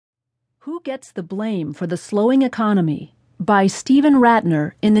Who Gets the Blame for the Slowing Economy? By Stephen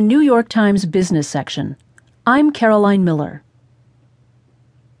Rattner in the New York Times Business section. I'm Caroline Miller.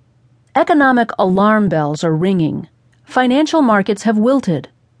 Economic alarm bells are ringing. Financial markets have wilted.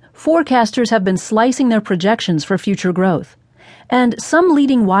 Forecasters have been slicing their projections for future growth. And some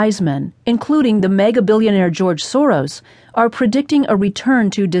leading wise men, including the mega-billionaire George Soros, are predicting a return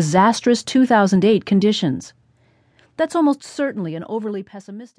to disastrous 2008 conditions. That's almost certainly an overly pessimistic